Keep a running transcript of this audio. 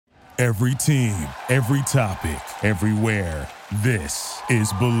Every team, every topic, everywhere. This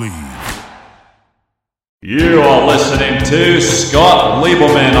is Believe. You are listening to Scott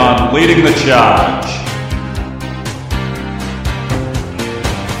Lieberman on Leading the Charge.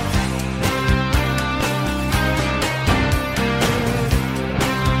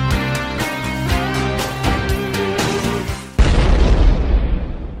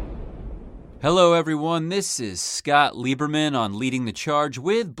 Hello everyone, this is Scott Lieberman on Leading the Charge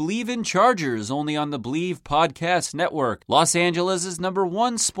with Believe in Chargers, only on the Believe Podcast Network, Los Angeles'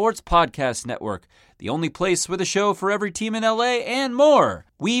 #1 sports podcast network, the only place with a show for every team in LA and more.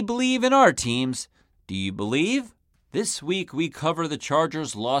 We believe in our teams. Do you believe? This week we cover the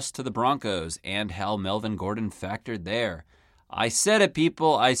Chargers' loss to the Broncos and how Melvin Gordon factored there. I said it,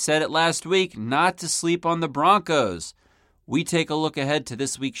 people. I said it last week, not to sleep on the Broncos. We take a look ahead to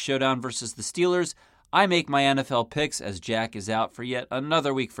this week's showdown versus the Steelers. I make my NFL picks as Jack is out for yet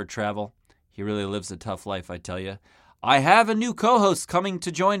another week for travel. He really lives a tough life, I tell you. I have a new co-host coming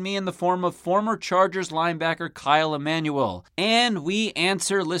to join me in the form of former Chargers linebacker Kyle Emanuel. And we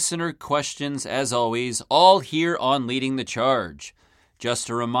answer listener questions as always, all here on Leading the Charge. Just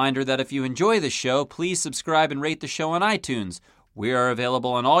a reminder that if you enjoy the show, please subscribe and rate the show on iTunes. We are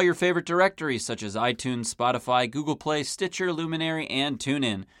available on all your favorite directories such as iTunes, Spotify, Google Play, Stitcher, Luminary, and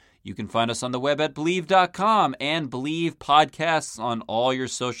TuneIn. You can find us on the web at Believe.com and Believe Podcasts on all your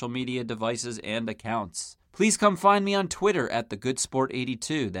social media devices and accounts. Please come find me on Twitter at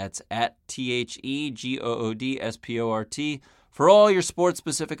TheGoodSport82. That's at TheGoodSport for all your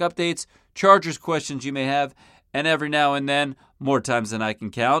sports-specific updates, Chargers questions you may have, and every now and then, more times than I can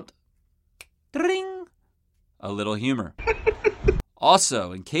count, ding, a little humor.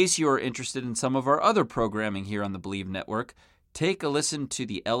 Also, in case you are interested in some of our other programming here on the Believe Network, take a listen to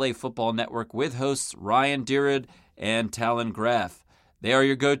the LA Football Network with hosts Ryan Dyrud and Talon Graff. They are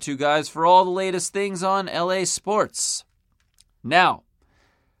your go-to guys for all the latest things on LA sports. Now,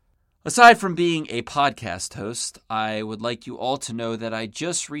 aside from being a podcast host, I would like you all to know that I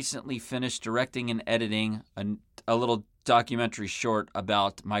just recently finished directing and editing a little documentary short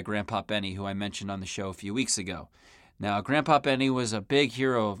about my grandpa Benny, who I mentioned on the show a few weeks ago. Now, Grandpa Benny was a big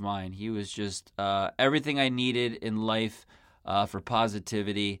hero of mine. He was just everything I needed in life for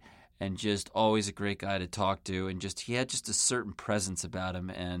positivity and just always a great guy to talk to. And just he had just a certain presence about him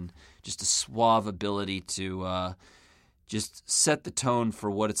and just a suave ability to just set the tone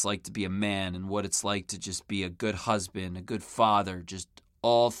for what it's like to be a man and what it's like to just be a good husband, a good father, just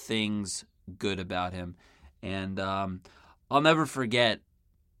all things good about him. And I'll never forget,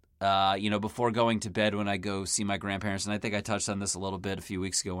 before going to bed when I go see my grandparents, and I think I touched on this a little bit a few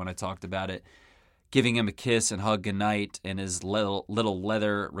weeks ago when I talked about it, giving him a kiss and hug goodnight in his little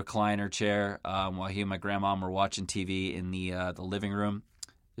leather recliner chair while he and my grandma were watching TV in the living room.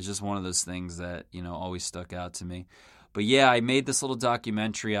 It's just one of those things that, always stuck out to me. But yeah, I made this little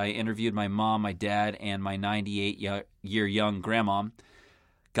documentary. I interviewed my mom, my dad, and my 98-year young grandma.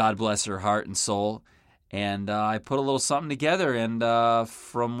 God bless her heart and soul. And I put a little something together, and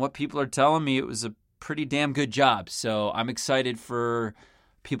from what people are telling me, it was a pretty damn good job. So I'm excited for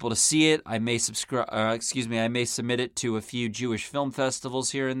people to see it. I may submit it to a few Jewish film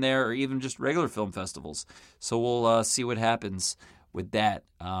festivals here and there, or even just regular film festivals. So we'll see what happens with that.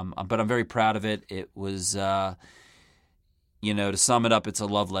 But I'm very proud of it. It was, to sum it up, it's a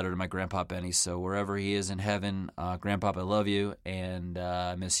love letter to my Grandpa Benny. So wherever he is in heaven, Grandpa, I love you, and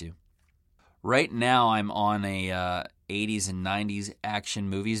I miss you. Right now, I'm on a 80s and 90s action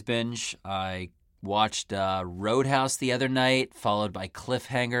movies binge. I watched Roadhouse the other night, followed by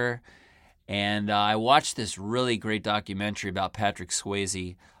Cliffhanger, and I watched this really great documentary about Patrick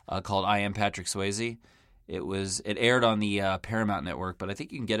Swayze called I Am Patrick Swayze. It aired on the Paramount Network, but I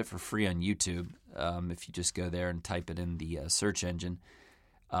think you can get it for free on YouTube if you just go there and type it in the search engine.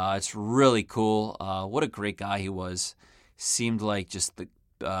 It's really cool. What a great guy he was. Seemed like just the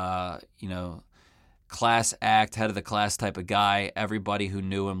class act, head of the class type of guy. Everybody who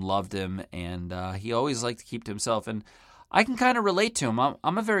knew him loved him, and he always liked to keep to himself. And I can kind of relate to him.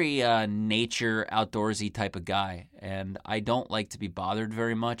 I'm a very nature, outdoorsy type of guy, and I don't like to be bothered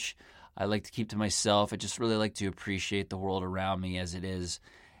very much. I like to keep to myself. I just really like to appreciate the world around me as it is.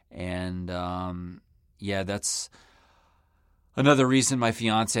 And that's another reason my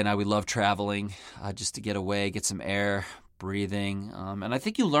fiance and I, we love traveling, just to get away, get some air, breathing, and I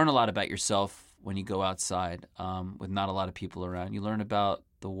think you learn a lot about yourself when you go outside with not a lot of people around. You learn about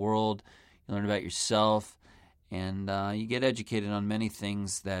the world, you learn about yourself, and you get educated on many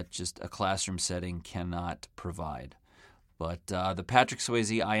things that just a classroom setting cannot provide. But the Patrick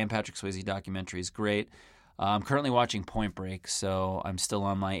Swayze, I Am Patrick Swayze documentary is great. I'm currently watching Point Break, so I'm still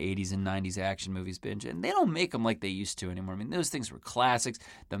on my 80s and 90s action movies binge, and they don't make them like they used to anymore. I mean, those things were classics.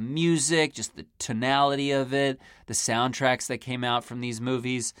 The music, just the tonality of it, the soundtracks that came out from these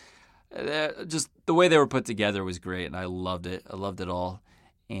movies, just the way they were put together was great, and I loved it. I loved it all,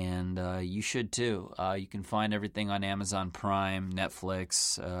 and you should too. You can find everything on Amazon Prime,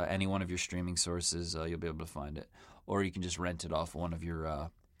 Netflix, any one of your streaming sources. You'll be able to find it, or you can just rent it off one of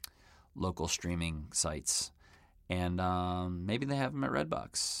your local streaming sites, and maybe they have them at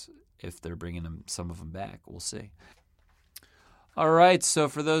Redbox if they're bringing some of them back. We'll see. All right, so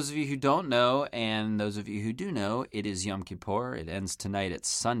for those of you who don't know, and those of you who do know, it is Yom Kippur. It ends tonight at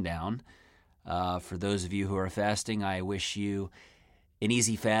sundown. For those of you who are fasting, I wish you an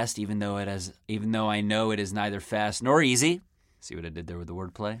easy fast, even though I know it is neither fast nor easy. See what I did there with the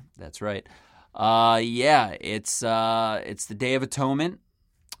wordplay? That's right. It's the Day of Atonement.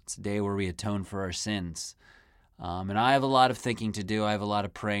 It's a day where we atone for our sins. And I have a lot of thinking to do. I have a lot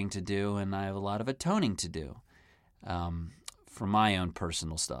of praying to do. And I have a lot of atoning to do for my own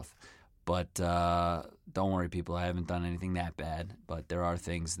personal stuff. But don't worry, people. I haven't done anything that bad. But there are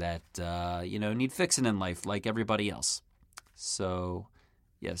things that, need fixing in life like everybody else. So,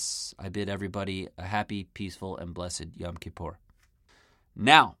 yes, I bid everybody a happy, peaceful, and blessed Yom Kippur.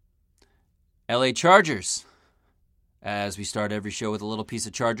 Now, LA Chargers. As we start every show with a little piece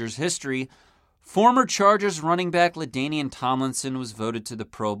of Chargers history, former Chargers running back LaDainian Tomlinson was voted to the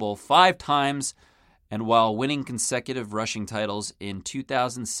Pro Bowl 5 times, and while winning consecutive rushing titles in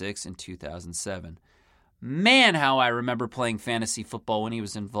 2006 and 2007. Man, how I remember playing fantasy football when he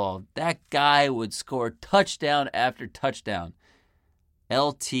was involved. That guy would score touchdown after touchdown.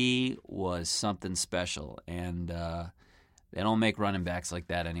 LT was something special, and they don't make running backs like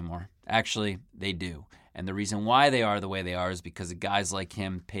that anymore. Actually, they do. And the reason why they are the way they are is because of guys like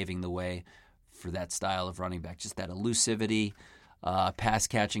him paving the way for that style of running back. Just that elusivity,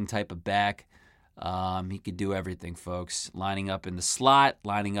 pass-catching type of back. He could do everything, folks. Lining up in the slot,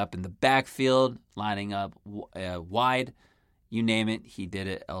 lining up in the backfield, lining up wide. You name it, he did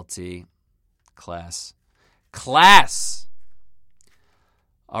it. LT. Class.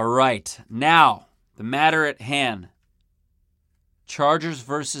 All right. Now, the matter at hand. Chargers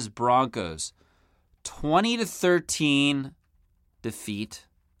versus Broncos. 20-13 defeat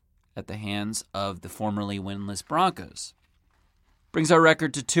at the hands of the formerly winless Broncos. Brings our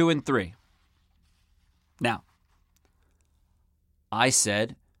record to 2-3. Now, I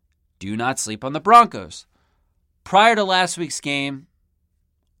said, do not sleep on the Broncos. Prior to last week's game,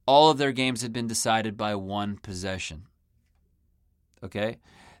 all of their games had been decided by one possession. Okay?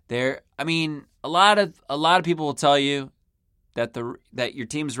 A lot of people will tell you that your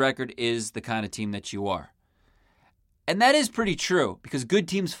team's record is the kind of team that you are. And that is pretty true, because good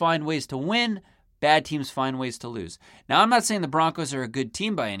teams find ways to win, bad teams find ways to lose. Now, I'm not saying the Broncos are a good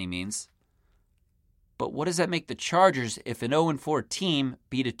team by any means, but what does that make the Chargers if an 0-4 team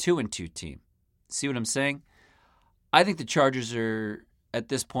beat a 2-2 team? See what I'm saying? I think the Chargers are, at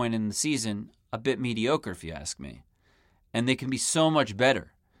this point in the season, a bit mediocre, if you ask me. And they can be so much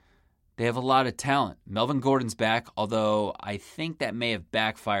better. They have a lot of talent. Melvin Gordon's back, although I think that may have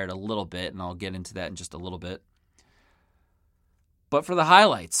backfired a little bit, and I'll get into that in just a little bit. But for the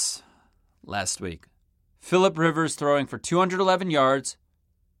highlights last week, Phillip Rivers throwing for 211 yards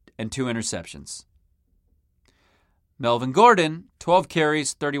and 2 interceptions. Melvin Gordon, 12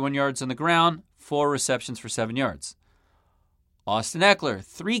 carries, 31 yards on the ground, 4 receptions for 7 yards. Austin Eckler,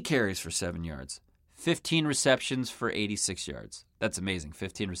 3 carries for 7 yards. 15 receptions for 86 yards. That's amazing.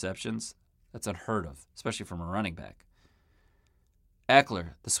 15 receptions. That's unheard of, especially from a running back.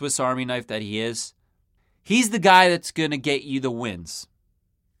 Eckler, the Swiss Army knife that he is, he's the guy that's going to get you the wins.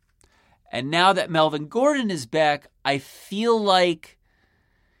 And now that Melvin Gordon is back, I feel like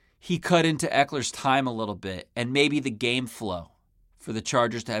he cut into Eckler's time a little bit and maybe the game flow for the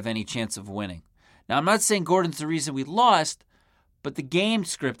Chargers to have any chance of winning. Now, I'm not saying Gordon's the reason we lost, but the game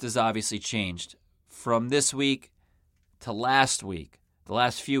script has obviously changed from this week to last week, the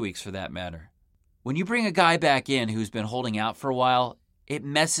last few weeks for that matter. When you bring a guy back in who's been holding out for a while, it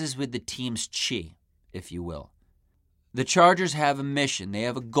messes with the team's chi, if you will. The Chargers have a mission. They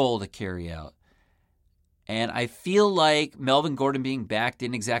have a goal to carry out. And I feel like Melvin Gordon being back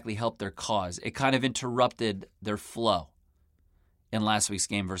didn't exactly help their cause. It kind of interrupted their flow in last week's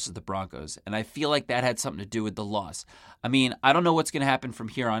game versus the Broncos. And I feel like that had something to do with the loss. I mean, I don't know what's going to happen from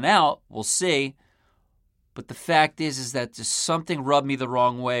here on out. We'll see. But the fact is that just something rubbed me the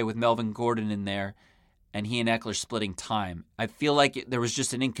wrong way with Melvin Gordon in there and he and Eckler splitting time. I feel like there was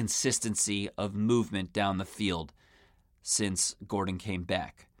just an inconsistency of movement down the field since Gordon came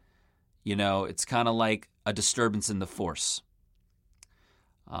back. It's kind of like a disturbance in the force.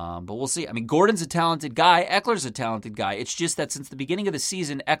 But we'll see. I mean, Gordon's a talented guy. Eckler's a talented guy. It's just that since the beginning of the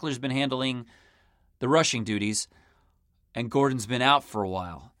season, Eckler's been handling the rushing duties, and Gordon's been out for a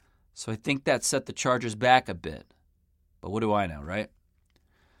while. So I think that set the Chargers back a bit. But what do I know, right?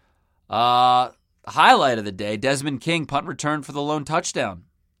 Highlight of the day, Desmond King, punt return for the lone touchdown.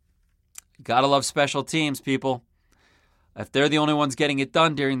 Gotta love special teams, people. If they're the only ones getting it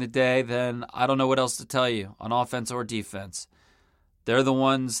done during the day, then I don't know what else to tell you on offense or defense. They're the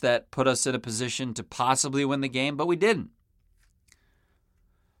ones that put us in a position to possibly win the game, but we didn't.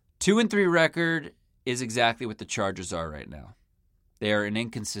 2-3 record is exactly what the Chargers are right now. They are an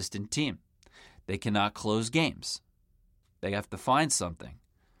inconsistent team. They cannot close games. They have to find something.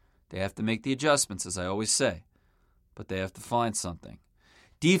 They have to make the adjustments, as I always say, but they have to find something.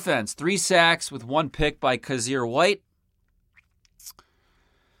 Defense, 3 sacks with 1 pick by Kazir White.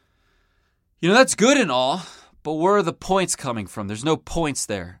 That's good and all, but where are the points coming from? There's no points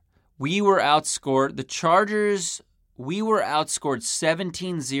there. We were outscored. The Chargers, we were outscored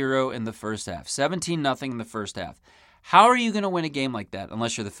 17-0 in the first half. 17-0 in the first half. How are you going to win a game like that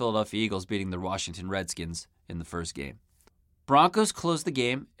unless you're the Philadelphia Eagles beating the Washington Redskins in the first game? Broncos closed the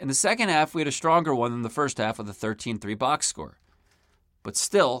game. In the second half, we had a stronger one than the first half with a 13-3 box score. But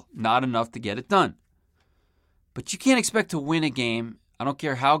still, not enough to get it done. But you can't expect to win a game, I don't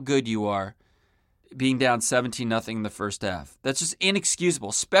care how good you are, being down 17-0 in the first half. That's just inexcusable,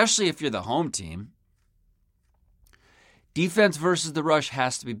 especially if you're the home team. Defense versus the rush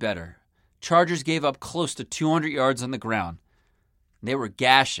has to be better. Chargers gave up close to 200 yards on the ground. They were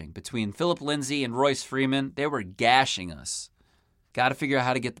gashing. Between Philip Lindsay and Royce Freeman, they were gashing us. Got to figure out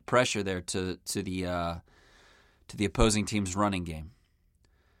how to get the pressure there to the opposing team's running game.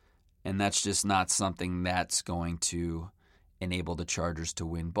 And that's just not something that's going to enable the Chargers to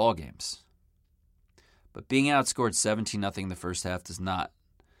win ball games. But being outscored 17-0 in the first half is not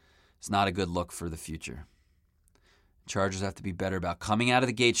a good look for the future. Chargers have to be better about coming out of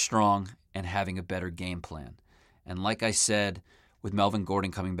the gate strong and having a better game plan. And like I said, with Melvin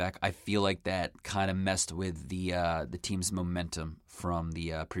Gordon coming back, I feel like that kind of messed with the team's momentum from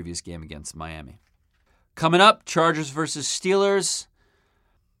the previous game against Miami. Coming up, Chargers versus Steelers.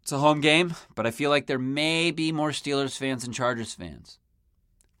 It's a home game, but I feel like there may be more Steelers fans than Chargers fans.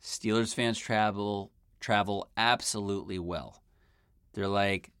 Steelers fans travel absolutely well. They're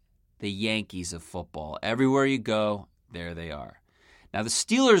like the Yankees of football. Everywhere you go, there they are. Now the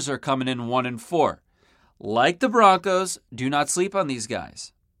Steelers are coming in 1-4. Like the Broncos, do not sleep on these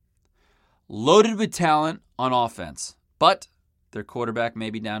guys. Loaded with talent on offense, but their quarterback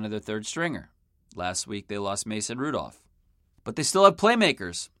may be down to their third stringer. Last week they lost Mason Rudolph. But they still have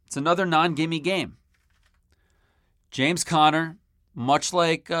playmakers. It's another non-gimme game. James Conner, much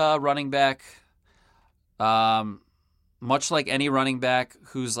like running back, much like any running back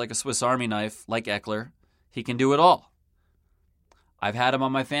who's like a Swiss Army knife, like Eckler, he can do it all. I've had him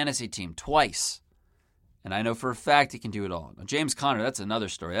on my fantasy team twice, and I know for a fact he can do it all. Now, James Conner, that's another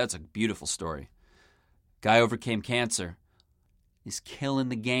story. That's a beautiful story. Guy overcame cancer. He's killing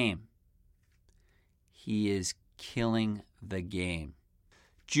the game. He is killing the game.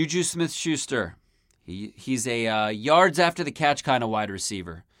 Juju Smith-Schuster, he's a yards after the catch kind of wide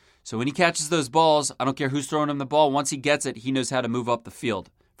receiver. So when he catches those balls, I don't care who's throwing him the ball. Once he gets it, he knows how to move up the field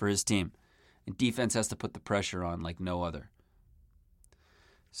for his team. And defense has to put the pressure on like no other.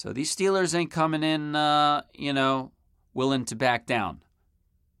 So these Steelers ain't coming in, willing to back down.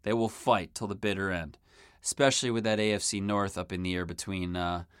 They will fight till the bitter end, especially with that AFC North up in the air between,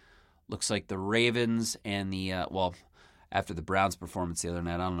 looks like the Ravens and after the Browns' performance the other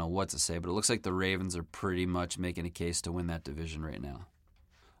night, I don't know what to say, but it looks like the Ravens are pretty much making a case to win that division right now.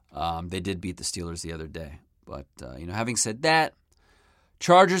 They did beat the Steelers the other day. But, having said that,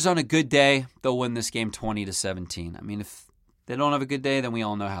 Chargers on a good day, they'll win this game 20-17. I mean, if they don't have a good day, then we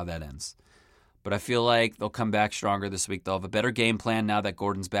all know how that ends. But I feel like they'll come back stronger this week. They'll have a better game plan now that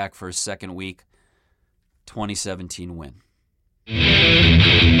Gordon's back for his second week. 2017 win.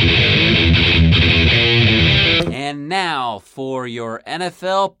 And now for your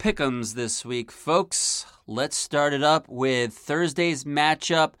NFL pick'ems this week, folks. Let's start it up with Thursday's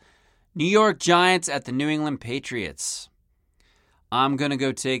matchup, New York Giants at the New England Patriots. I'm going to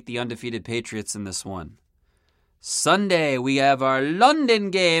go take the undefeated Patriots in this one. Sunday, we have our London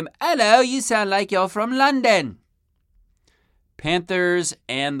game. Hello, you sound like you're from London. Panthers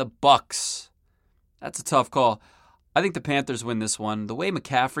and the Bucks. That's a tough call. I think the Panthers win this one. The way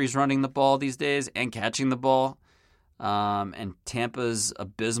McCaffrey's running the ball these days and catching the ball, and Tampa's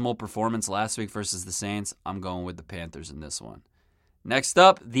abysmal performance last week versus the Saints, I'm going with the Panthers in this one. Next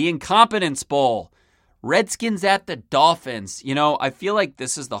up, the Incompetence Bowl. Redskins at the Dolphins. I feel like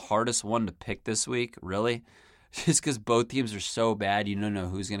this is the hardest one to pick this week, really. Just because both teams are so bad, you don't know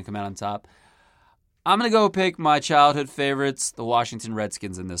who's going to come out on top. I'm going to go pick my childhood favorites, the Washington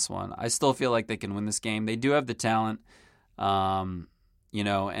Redskins, in this one. I still feel like they can win this game. They do have the talent, and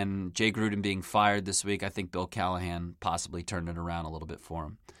Jay Gruden being fired this week, I think Bill Callahan possibly turned it around a little bit for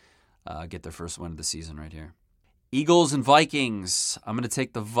him. Get their first win of the season right here. Eagles and Vikings. I'm going to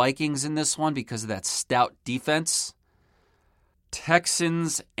take the Vikings in this one because of that stout defense.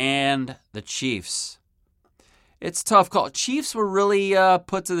 Texans and the Chiefs. It's a tough call. Chiefs were really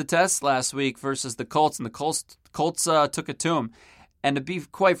put to the test last week versus the Colts, and the Colts took it to them. And to be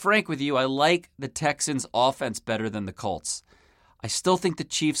quite frank with you, I like the Texans' offense better than the Colts. I still think the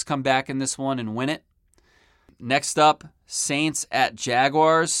Chiefs come back in this one and win it. Next up, Saints at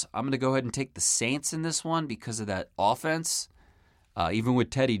Jaguars. I'm going to go ahead and take the Saints in this one because of that offense. Even with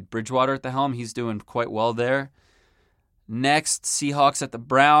Teddy Bridgewater at the helm, he's doing quite well there. Next, Seahawks at the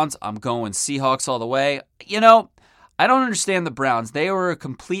Browns. I'm going Seahawks all the way. I don't understand the Browns. They were a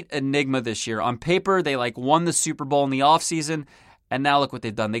complete enigma this year. On paper, they won the Super Bowl in the offseason, and now look what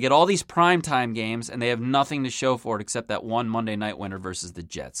they've done. They get all these primetime games, and they have nothing to show for it except that one Monday night winner versus the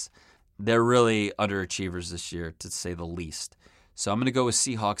Jets. They're really underachievers this year, to say the least. So I'm going to go with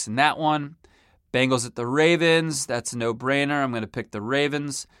Seahawks in that one. Bengals at the Ravens. That's a no-brainer. I'm going to pick the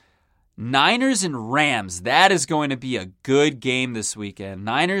Ravens. Niners and Rams. That is going to be a good game this weekend.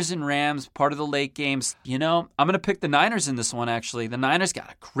 Niners and Rams, part of the late games. I'm going to pick the Niners in this one, actually. The Niners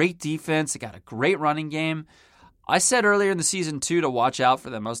got a great defense. They got a great running game. I said earlier in the season, too, to watch out for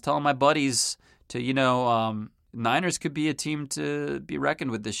them. I was telling my buddies to, Niners could be a team to be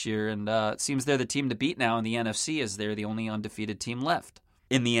reckoned with this year, and it seems they're the team to beat now in the NFC as they're the only undefeated team left.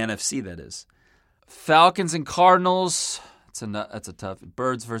 In the NFC, that is. Falcons and Cardinals. That's a tough.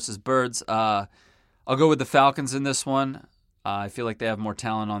 Birds versus birds. I'll go with the Falcons in this one. I feel like they have more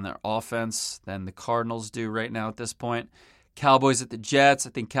talent on their offense than the Cardinals do right now at this point. Cowboys at the Jets.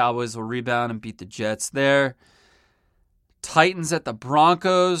 I think Cowboys will rebound and beat the Jets there. Titans at the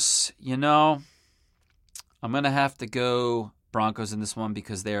Broncos. I'm going to have to go Broncos in this one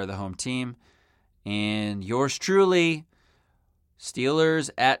because they are the home team. And yours truly,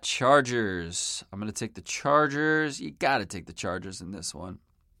 Steelers at Chargers. I'm going to take the Chargers. You got to take the Chargers in this one.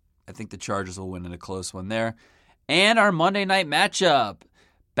 I think the Chargers will win in a close one there. And our Monday night matchup,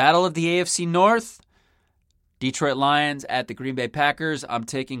 Battle of the AFC North. Detroit Lions at the Green Bay Packers. I'm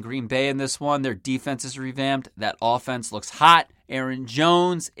taking Green Bay in this one. Their defense is revamped. That offense looks hot. Aaron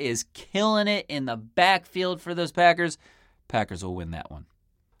Jones is killing it in the backfield for those Packers. Packers will win that one.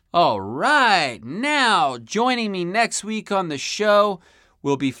 All right. Now, joining me next week on the show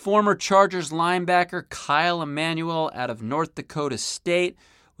will be former Chargers linebacker Kyle Emanuel out of North Dakota State.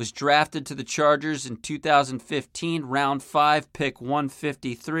 Was drafted to the Chargers in 2015, round 5, pick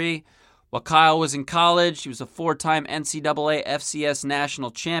 153. While Kyle was in college, he was a 4-time NCAA FCS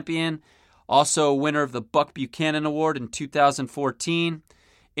national champion, also a winner of the Buck Buchanan Award in 2014.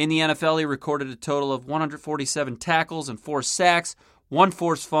 In the NFL, he recorded a total of 147 tackles and 4 sacks, 1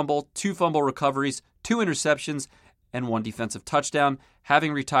 forced fumble, 2 fumble recoveries, 2 interceptions, and 1 defensive touchdown,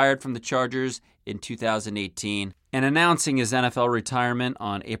 having retired from the Chargers in 2018 and announcing his NFL retirement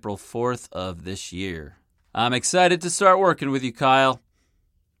on April 4th of this year. I'm excited to start working with you, Kyle.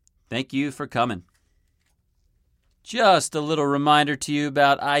 Thank you for coming. Just a little reminder to you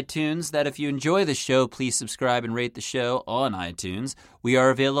about iTunes that if you enjoy the show, please subscribe and rate the show on iTunes. We are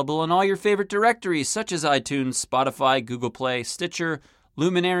available in all your favorite directories such as iTunes, Spotify, Google Play, Stitcher,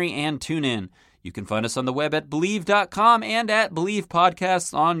 Luminary, and TuneIn. You can find us on the web at Believe.com and at Believe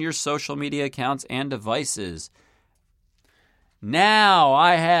Podcasts on your social media accounts and devices. Now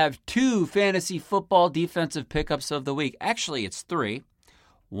I have 2 fantasy football defensive pickups of the week. Actually, it's 3.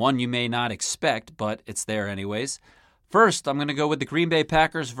 One you may not expect, but it's there anyways. First, I'm going to go with the Green Bay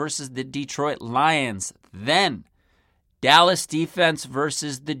Packers versus the Detroit Lions. Then, Dallas defense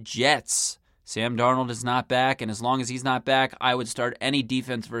versus the Jets. Sam Darnold is not back, and as long as he's not back, I would start any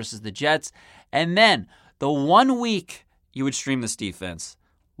defense versus the Jets. And then, the 1 week you would stream this defense,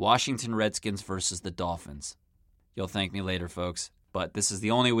 Washington Redskins versus the Dolphins. You'll thank me later, folks, but this is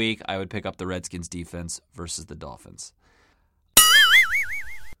the only week I would pick up the Redskins defense versus the Dolphins.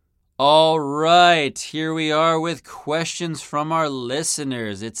 All right, here we are with questions from our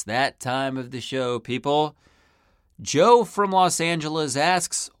listeners. It's that time of the show, people. Joe from Los Angeles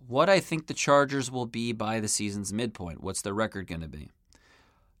asks, what I think the Chargers will be by the season's midpoint. What's their record going to be?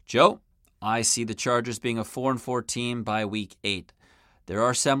 Joe, I see the Chargers being a 4-4 team by week 8. There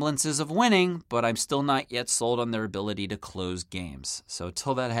are semblances of winning, but I'm still not yet sold on their ability to close games. So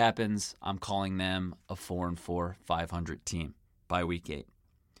till that happens, I'm calling them a 4-4, 500 team by week 8.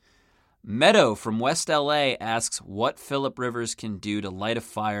 Meadow from West LA asks what Phillip Rivers can do to light a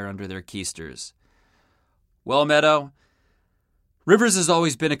fire under their keisters. Well, Meadow, Rivers has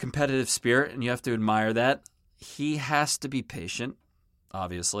always been a competitive spirit, and you have to admire that. He has to be patient,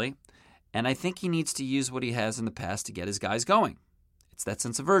 obviously, and I think he needs to use what he has in the past to get his guys going. It's that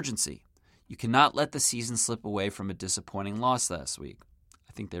sense of urgency. You cannot let the season slip away from a disappointing loss last week.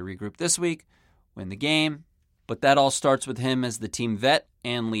 I think they regroup this week, win the game, but that all starts with him as the team vet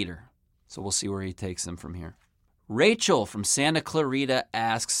and leader. So we'll see where he takes them from here. Rachel from Santa Clarita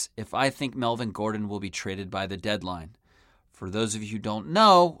asks if I think Melvin Gordon will be traded by the deadline. For those of you who don't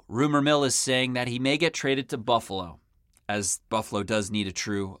know, rumor mill is saying that he may get traded to Buffalo, as Buffalo does need a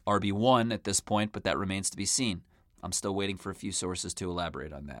true RB1 at this point, but that remains to be seen. I'm still waiting for a few sources to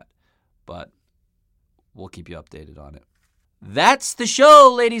elaborate on that, but we'll keep you updated on it. That's the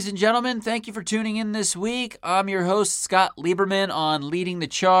show, ladies and gentlemen. Thank you for tuning in this week. I'm your host, Scott Lieberman, on Leading the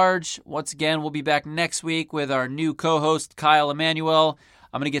Charge. Once again, we'll be back next week with our new co-host, Kyle Emanuel.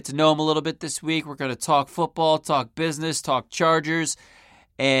 I'm going to get to know him a little bit this week. We're going to talk football, talk business, talk Chargers,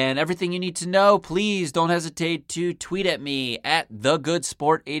 and everything you need to know. Please don't hesitate to tweet at me at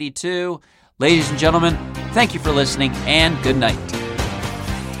TheGoodSport82. Ladies and gentlemen, thank you for listening, and good night.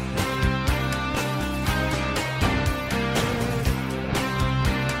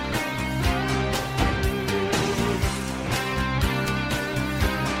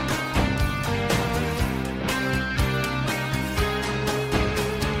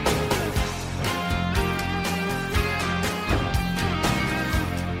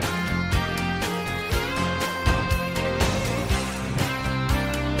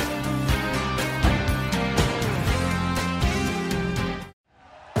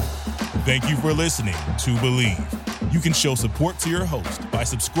 Thank you for listening to Believe. You can show support to your host by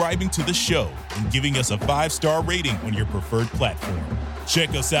subscribing to the show and giving us a 5-star rating on your preferred platform.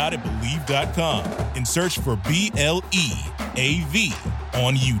 Check us out at Believe.com and search for BLEAV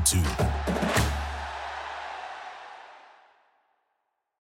on YouTube.